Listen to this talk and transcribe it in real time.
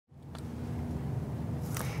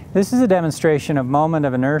This is a demonstration of moment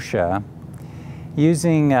of inertia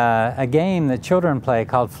using a game that children play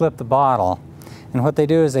called Flip the Bottle. And what they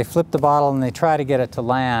do is they flip the bottle and they try to get it to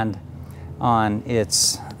land on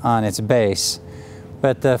its base.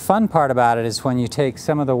 But the fun part about it is when you take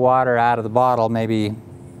some of the water out of the bottle, maybe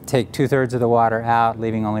take 2/3 of the water out,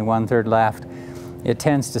 leaving only 1/3 left, it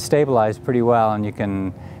tends to stabilize pretty well and you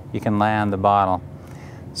can land the bottle.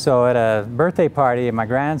 So at a birthday party of my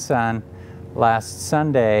grandson last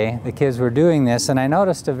Sunday, the kids were doing this, and I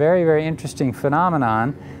noticed a very, very interesting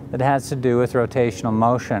phenomenon that has to do with rotational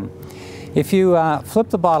motion. If you flip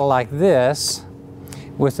the bottle like this,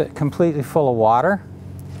 with it completely full of water,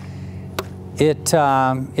 it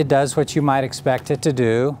does what you might expect it to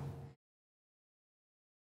do.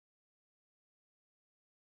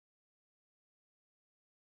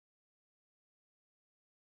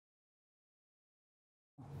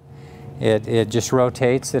 It just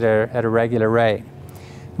rotates at a regular rate.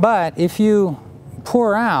 But if you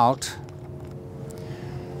pour out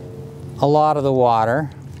a lot of the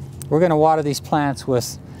water, we're going to water these plants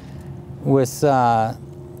with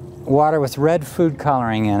water with red food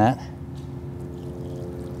coloring in it.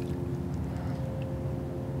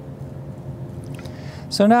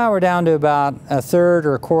 So now we're down to about 1/3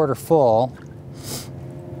 or 1/4 full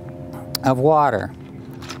of water.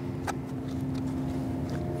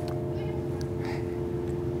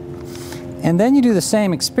 And then you do the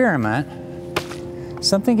same experiment.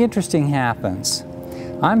 Something interesting happens.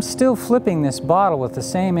 I'm still flipping this bottle with the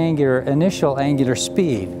same initial angular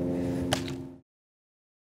speed.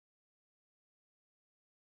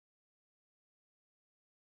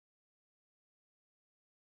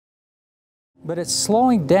 But it's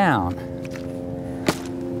slowing down.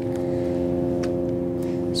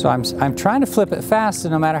 So I'm trying to flip it fast,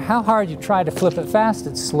 and no matter how hard you try to flip it fast,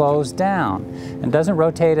 it slows down and doesn't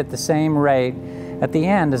rotate at the same rate at the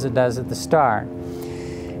end as it does at the start.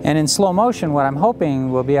 And in slow motion, what I'm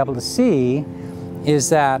hoping we'll be able to see is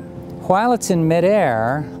that while it's in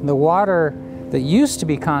midair, the water that used to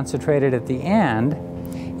be concentrated at the end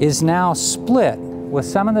is now split with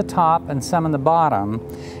some in the top and some in the bottom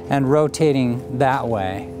and rotating that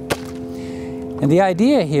way. And the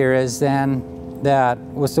idea here is then that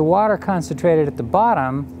with the water concentrated at the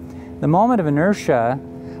bottom, the moment of inertia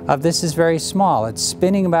of this is very small. It's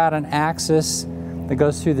spinning about an axis that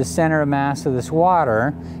goes through the center of mass of this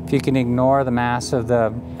water, if you can ignore the mass of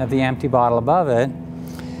the empty bottle above it.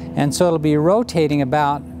 And so it'll be rotating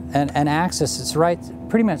about an axis that's right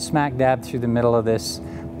pretty much smack dab through the middle of this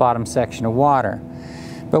bottom section of water.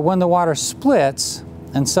 But when the water splits,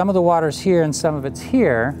 and some of the water's here and some of it's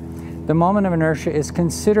here, the moment of inertia is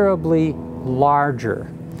considerably larger,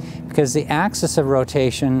 because the axis of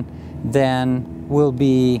rotation then will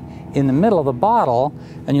be in the middle of the bottle,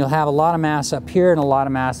 and you'll have a lot of mass up here and a lot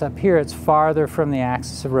of mass up here. It's farther from the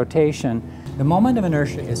axis of rotation. The moment of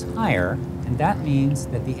inertia is higher, and that means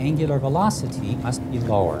that the angular velocity must be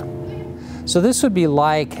lower. So this would be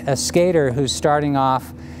like a skater who's starting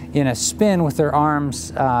off in a spin with her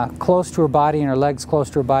arms close to her body and her legs close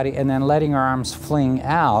to her body, and then letting her arms fling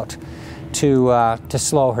out to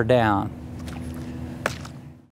slow her down.